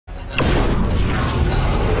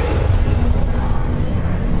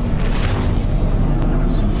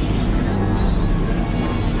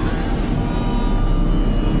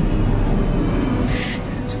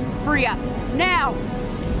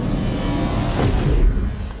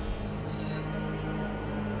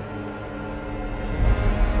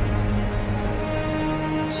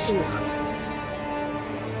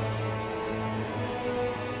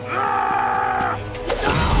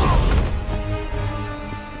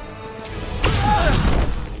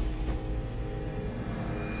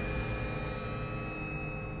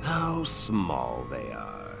how small they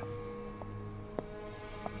are.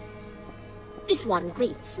 This one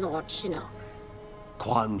greets Lord Shinnok.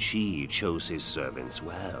 Quan Chi chose his servants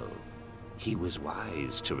well. He was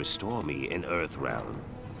wise to restore me in Earthrealm,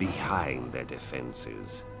 behind their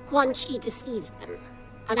defenses. Quan Chi deceived them,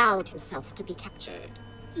 allowed himself to be captured.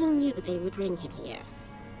 He knew they would bring him here.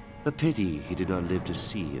 A pity he did not live to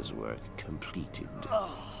see his work completed.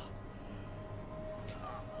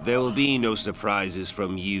 There will be no surprises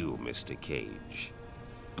from you, Mr. Cage.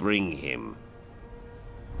 Bring him.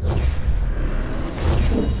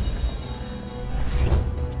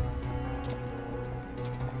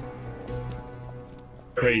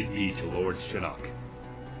 Praise be to Lord Shinnok.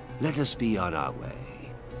 Let us be on our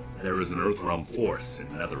way. There is an Earthrealm force in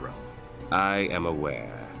Netherrealm. I am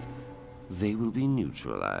aware. They will be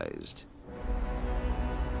neutralized.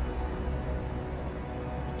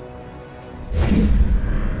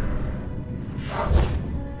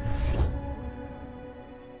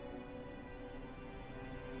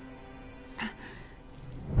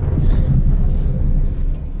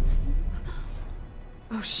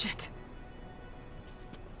 Oh, shit.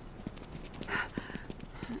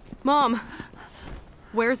 Mom!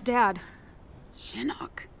 Where's Dad?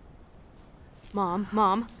 Shinnok.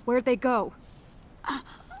 Mom, where'd they go?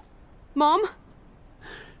 Mom?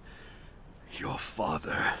 Your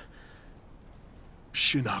father...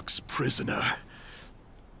 Shinnok's prisoner...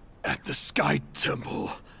 at the Sky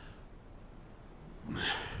Temple...